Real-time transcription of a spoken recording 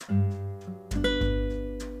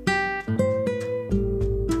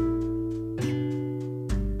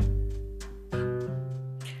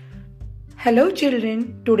Hello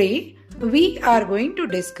children, today we are going to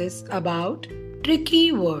discuss about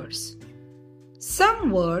tricky words. Some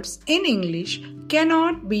words in English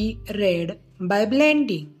cannot be read by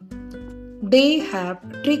blending. They have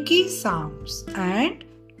tricky sounds and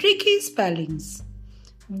tricky spellings.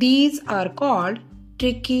 These are called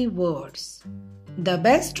tricky words. The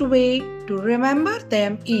best way to remember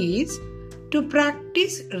them is to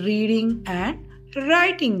practice reading and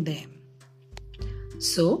writing them.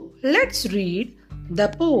 So, let's read the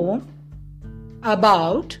poem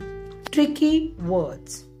about tricky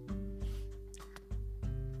words.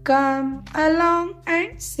 Come along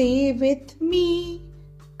and say with me.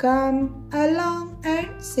 Come along and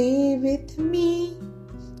say with me.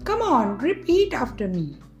 Come on, repeat after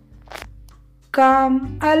me.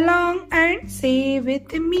 Come along and say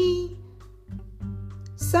with me.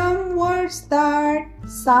 Some words that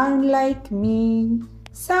sound like me.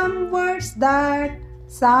 Some words that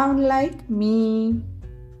sound like me.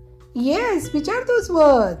 Yes, which are those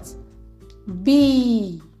words?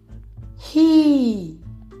 Be, he,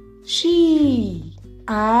 she,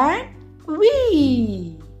 and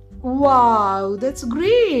we. Wow, that's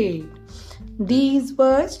great. These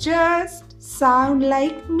words just sound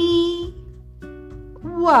like me.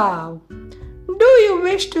 Wow. Do you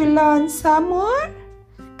wish to learn some more?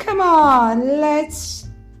 Come on, let's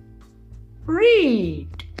read.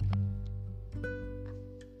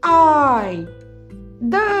 I,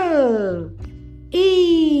 the,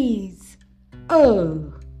 is,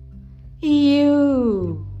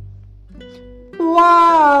 you.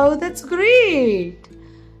 Wow, that's great.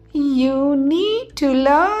 You need to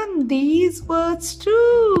learn these words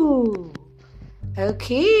too.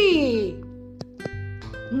 Okay.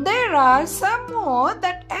 There are some more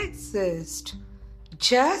that exist.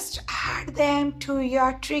 Just add them to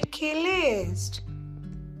your tricky list.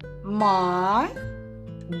 My,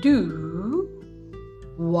 do,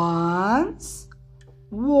 once,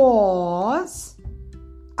 was,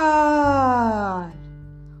 are.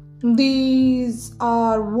 These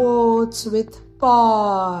are words with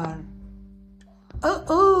power.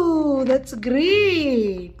 Oh, that's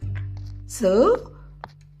great. So,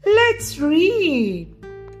 let's read.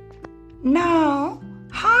 Now,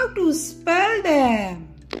 how to spell them?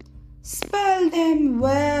 Spell them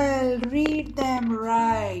well, read them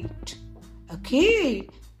right. Okay,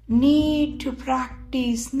 need to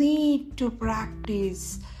practice.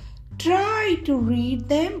 Try to read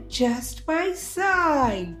them just by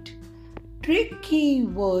sight. Tricky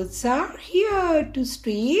words are here to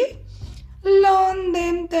stay. Learn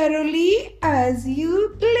them thoroughly as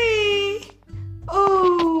you play.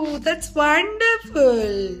 Oh, that's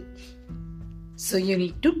wonderful. So you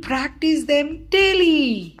need to practice them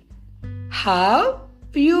daily. How?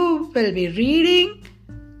 You will be reading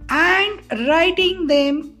and writing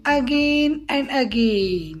them again and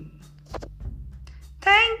again.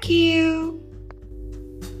 Thank you.